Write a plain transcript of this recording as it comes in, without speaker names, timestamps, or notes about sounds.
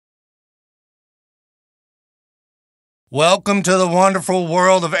Welcome to the wonderful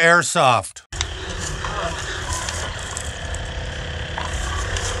world of Airsoft.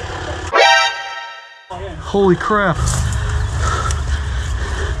 Holy crap.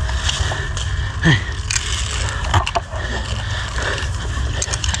 Hey.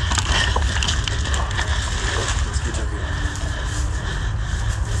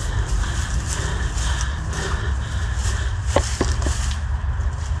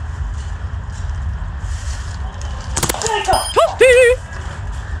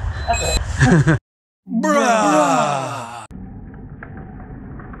 Bruh.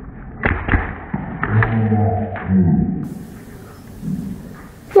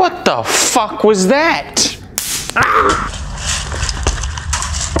 What the fuck was that? Ah!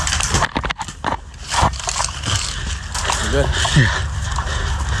 Good.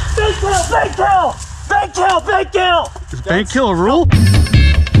 Bank kill! Bank kill! Bank kill! Is bank kill a rule?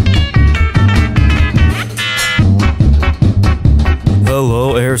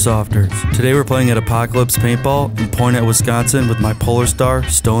 Hello Airsofters. Today we're playing at Apocalypse Paintball in Poynette, Wisconsin with my Polarstar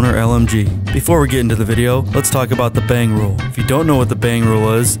Stoner LMG. Before we get into the video, let's talk about the bang rule. If you don't know what the bang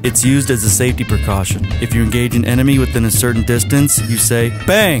rule is, it's used as a safety precaution. If you engage an enemy within a certain distance, you say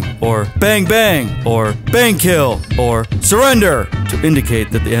bang, or bang bang, or bang kill, or surrender to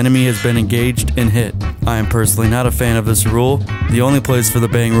indicate that the enemy has been engaged and hit. I am personally not a fan of this rule. The only place for the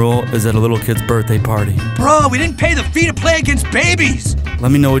bang rule is at a little kid's birthday party. Bro, we didn't pay the fee to play against babies!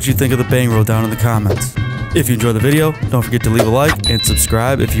 Let me know what you think of the bang rule down in the comments. If you enjoyed the video, don't forget to leave a like and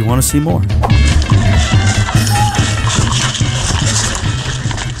subscribe if you want to see more.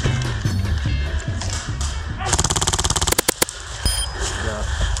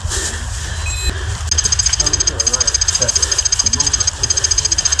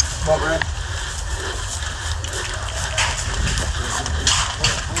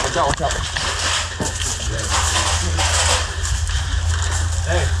 Watch out.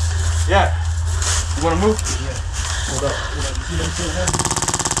 Hey, yeah. You wanna move? Yeah. Hold up.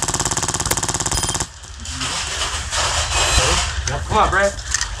 Come on, Brad.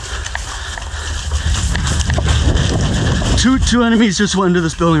 Two enemies just went into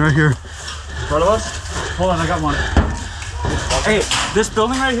this building right here. In front of us? Hold on, I got one. Hey, this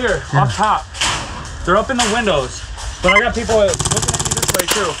building right here, up top. They're up in the windows. But I got people looking at me this way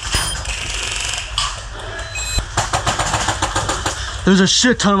too. There's a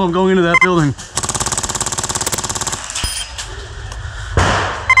shit ton of them going into that building.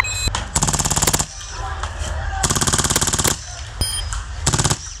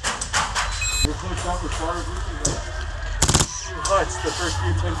 Huts, the first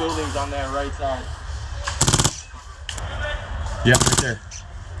few 10 buildings on that right side. Yep, right there.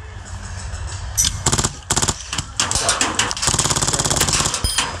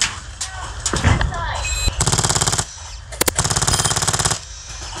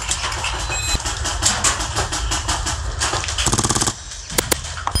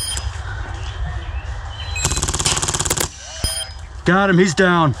 Got him, he's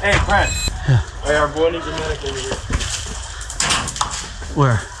down. Hey, Brad. Yeah. Hey, our boy needs a medic over here.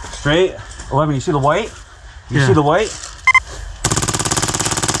 Where? Straight. 11, you see the white? You see the white?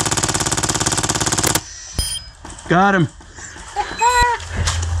 Got him.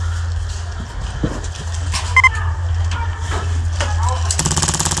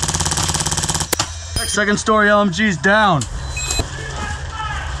 Second story LMG's down.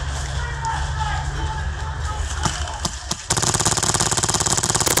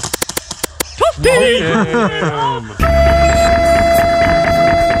 Damn.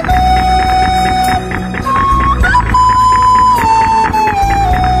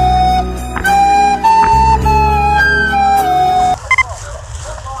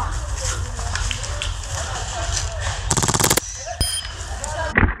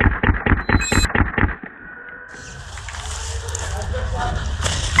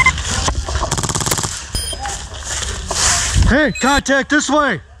 Hey, contact this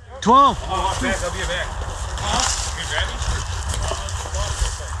way. 12. Oh, back, I'll be back. You grab me?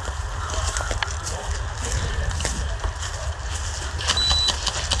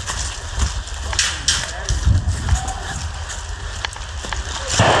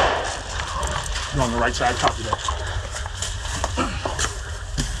 You're on the right side, copy that.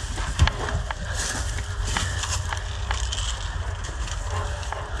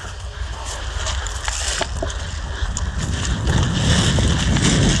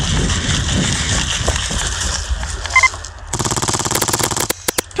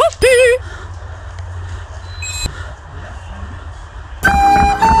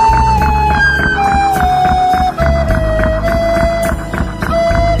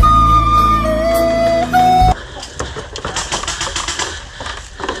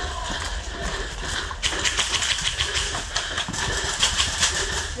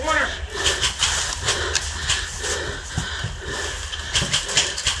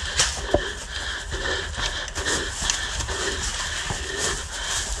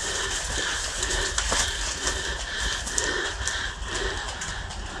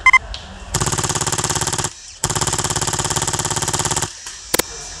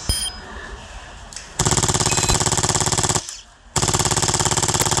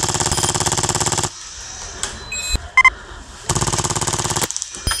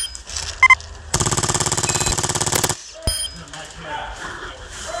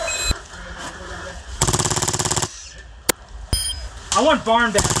 I want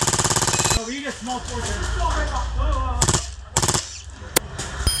barn back. So we get small portion.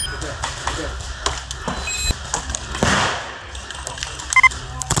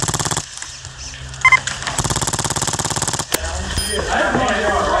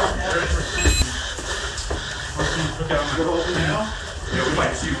 Yeah, we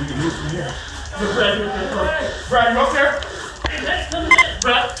might see if we can move from here. Brad, you up there?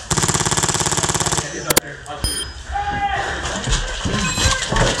 Brad. Yeah, he's up there. I'll see you.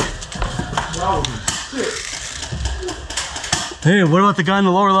 Hey, what about the guy in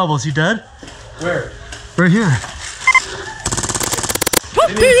the lower level? Is he dead? Where? Right here.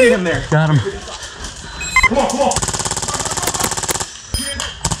 Didn't even see him there. Got him. Come on, come on.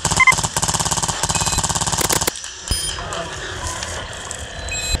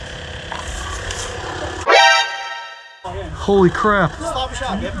 Holy crap. Stop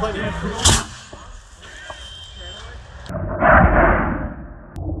shot, get plenty.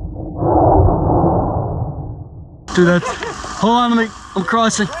 Dude, that's... Hold on to me. I'm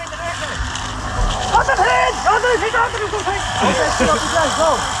crossing. He's on the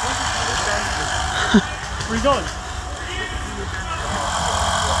go. Where you going?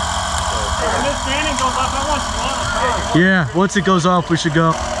 When this standing goes up, I want you on. Yeah, once it goes off, we should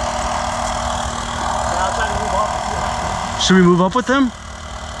go. Should we move up with them?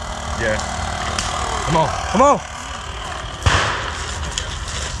 Yeah. Come on, come on.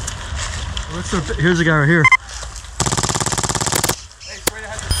 Here's a guy right here.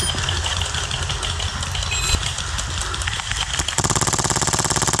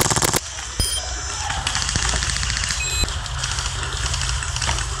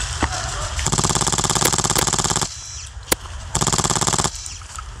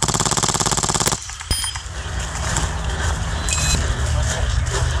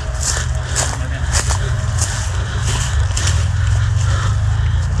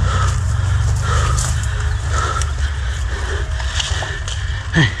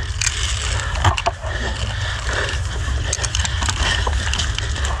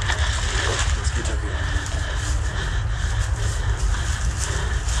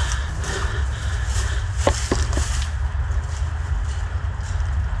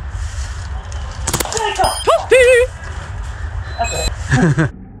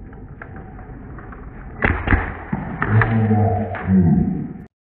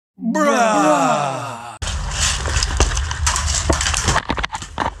 Bruh!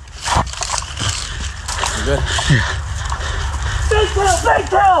 You good? Big kill, big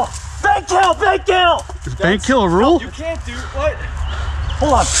kill! Big kill, big kill! Is bank kill a rule? You can't do what?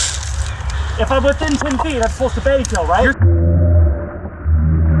 Hold on. If I'm within 10 feet, I'm supposed to bait kill, right?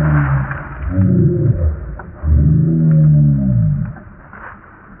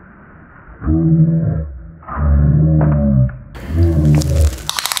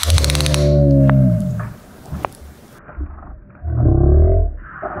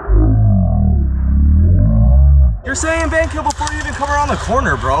 You're saying bank kill before you even come around the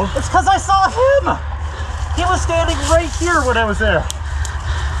corner, bro. It's because I saw him! He was standing right here when I was there.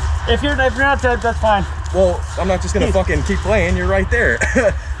 If you're not dead, that's fine. Well, I'm not just gonna fucking keep playing. You're right there.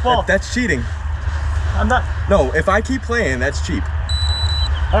 Well, that's cheating. I'm not. No, if I keep playing, that's cheap.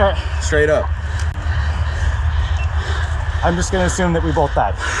 All right. Straight up. I'm just gonna assume that we both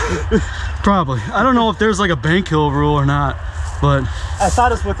died. Probably. I don't know if there's like a bank kill rule or not, but... I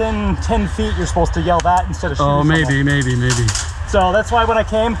thought it's within 10 feet you're supposed to yell that instead of shooting Oh, maybe, someone. maybe. So that's why when I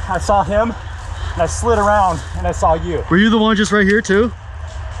came, I saw him, and I slid around, and I saw you. Were you the one just right here too?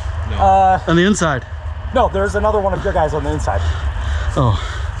 On the inside? No, there's another one of your guys on the inside. Oh.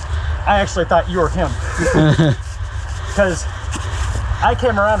 I actually thought you were him. Because I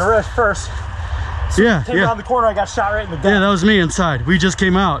came around the rush first. Yeah, Came around the corner, I got shot right in the gut. Yeah, that was me inside. We just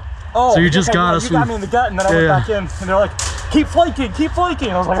came out. Oh, so you just got us. You got me in the gut, and then I went back in, and they're like, keep flanking, keep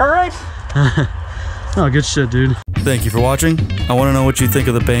flanking. I was like, all right. Oh, good shit, dude. Thank you for watching. I want to know what you think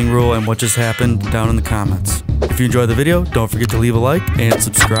of the bang rule and what just happened down in the comments. If you enjoyed the video, don't forget to leave a like and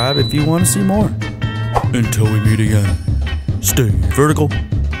subscribe if you want to see more. Until we meet again, stay vertical,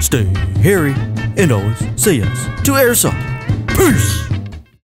 stay hairy, and always say yes to Airsoft. Peace!